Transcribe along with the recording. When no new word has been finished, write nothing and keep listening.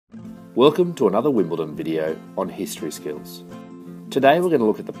Welcome to another Wimbledon video on history skills. Today we're going to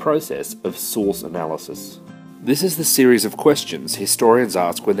look at the process of source analysis. This is the series of questions historians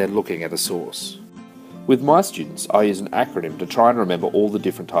ask when they're looking at a source. With my students, I use an acronym to try and remember all the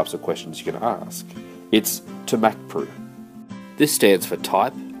different types of questions you can ask. It's TOMACPRU. This stands for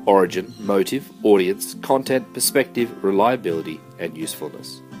type, origin, motive, audience, content, perspective, reliability, and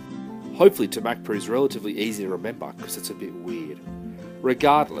usefulness. Hopefully TOMACPRU is relatively easy to remember because it's a bit weird.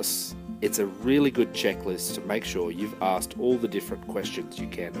 Regardless, it's a really good checklist to make sure you've asked all the different questions you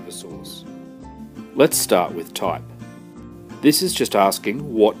can of a source. Let's start with type. This is just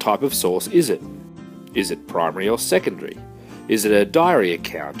asking what type of source is it? Is it primary or secondary? Is it a diary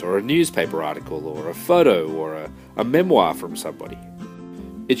account or a newspaper article or a photo or a memoir from somebody?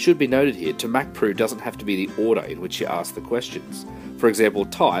 It should be noted here, TOMACPRU doesn't have to be the order in which you ask the questions. For example,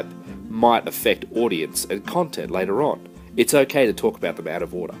 type might affect audience and content later on. It's okay to talk about them out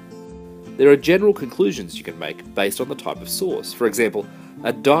of order. There are general conclusions you can make based on the type of source. For example,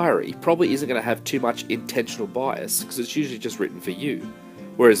 a diary probably isn't going to have too much intentional bias because it's usually just written for you.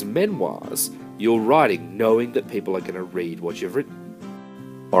 Whereas memoirs, you're writing knowing that people are going to read what you've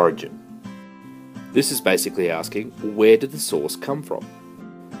written. Origin. This is basically asking, where did the source come from?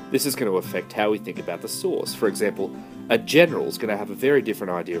 This is going to affect how we think about the source. For example, a general is going to have a very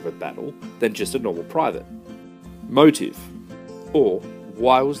different idea of a battle than just a normal private. Motive, or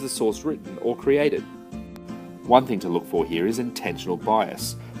why was the source written or created? One thing to look for here is intentional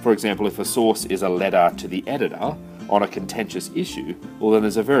bias. For example, if a source is a letter to the editor on a contentious issue, well then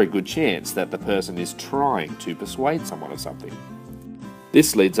there's a very good chance that the person is trying to persuade someone of something.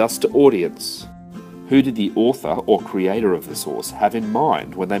 This leads us to audience. Who did the author or creator of the source have in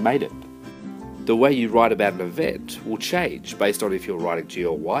mind when they made it? The way you write about an event will change based on if you're writing to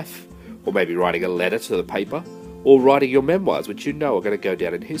your wife, or maybe writing a letter to the paper, or writing your memoirs, which you know are going to go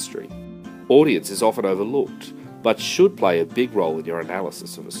down in history. Audience is often overlooked, but should play a big role in your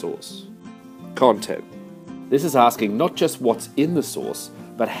analysis of a source. Content. This is asking not just what's in the source,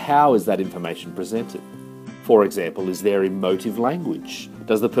 but how is that information presented? For example, is there emotive language?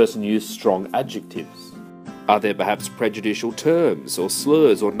 Does the person use strong adjectives? Are there perhaps prejudicial terms or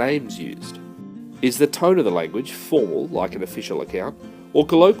slurs or names used? Is the tone of the language formal, like an official account, or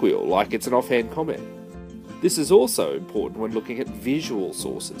colloquial, like it's an offhand comment? This is also important when looking at visual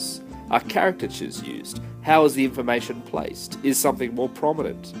sources. Are caricatures used? How is the information placed? Is something more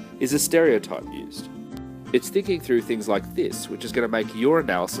prominent? Is a stereotype used? It's thinking through things like this which is going to make your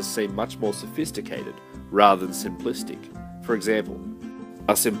analysis seem much more sophisticated rather than simplistic. For example,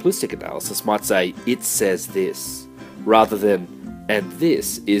 a simplistic analysis might say, it says this, rather than, and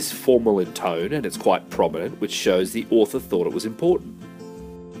this is formal in tone and it's quite prominent, which shows the author thought it was important.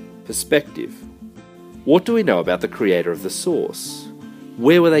 Perspective. What do we know about the creator of the source?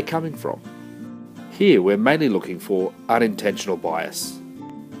 Where were they coming from? Here we're mainly looking for unintentional bias.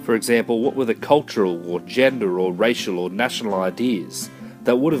 For example, what were the cultural or gender or racial or national ideas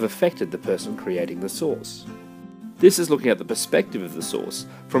that would have affected the person creating the source? This is looking at the perspective of the source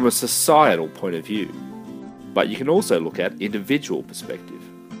from a societal point of view. But you can also look at individual perspective.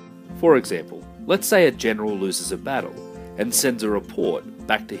 For example, let's say a general loses a battle and sends a report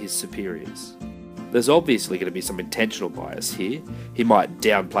back to his superiors. There's obviously going to be some intentional bias here. He might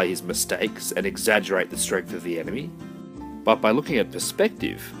downplay his mistakes and exaggerate the strength of the enemy. But by looking at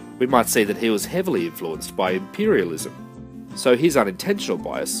perspective, we might see that he was heavily influenced by imperialism. So his unintentional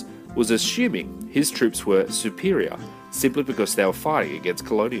bias was assuming his troops were superior simply because they were fighting against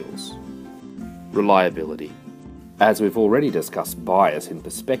colonials. Reliability. As we've already discussed bias in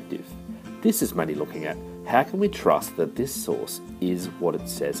perspective, this is mainly looking at how can we trust that this source is what it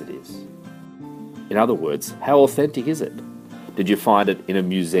says it is. In other words, how authentic is it? Did you find it in a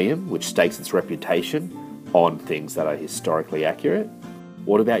museum which stakes its reputation on things that are historically accurate?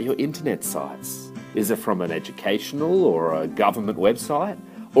 What about your internet sites? Is it from an educational or a government website?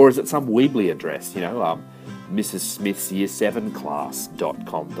 Or is it some Weebly address, Mrs. Smith's Year 7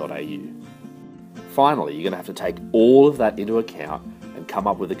 class.com.au? Finally, you're going to have to take all of that into account and come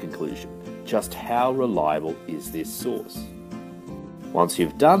up with a conclusion. Just how reliable is this source? Once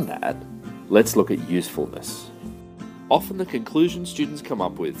you've done that, let's look at usefulness. Often the conclusion students come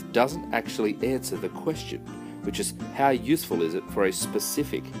up with doesn't actually answer the question, which is how useful is it for a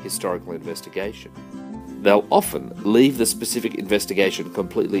specific historical investigation. They'll often leave the specific investigation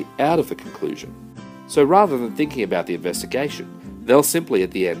completely out of the conclusion. So rather than thinking about the investigation, they'll simply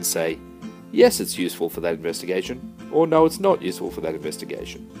at the end say, yes, it's useful for that investigation, or no, it's not useful for that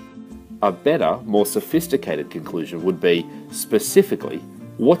investigation. A better, more sophisticated conclusion would be, specifically,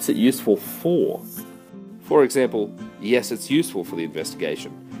 what's it useful for? For example, yes, it's useful for the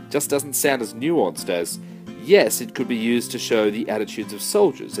investigation. just doesn't sound as nuanced as, yes, it could be used to show the attitudes of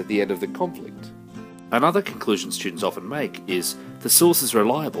soldiers at the end of the conflict. Another conclusion students often make is, the source is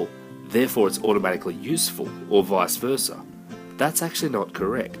reliable, therefore it's automatically useful, or vice versa. That's actually not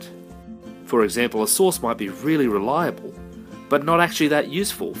correct. For example, a source might be really reliable, but not actually that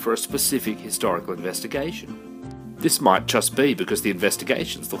useful for a specific historical investigation. This might just be because the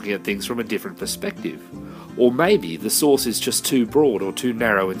investigation's looking at things from a different perspective, or maybe the source is just too broad or too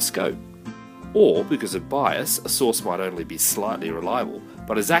narrow in scope. Or, because of bias, a source might only be slightly reliable,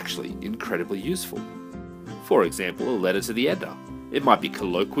 but is actually incredibly useful. For example, a letter to the editor. It might be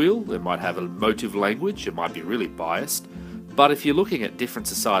colloquial, it might have emotive language, it might be really biased, but if you're looking at different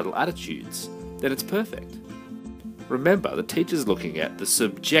societal attitudes, then it's perfect. Remember, the teacher's looking at the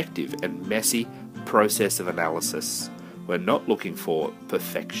subjective and messy process of analysis. We're not looking for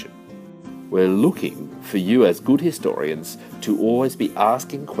perfection. We're looking for you as good historians to always be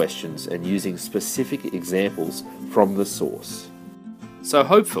asking questions and using specific examples from the source. So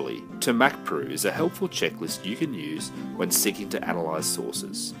hopefully, TOMACPRU is a helpful checklist you can use when seeking to analyse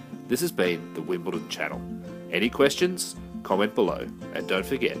sources. This has been the Wimbledon channel. Any questions? Comment below, and don't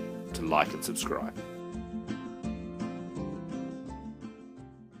forget to like and subscribe.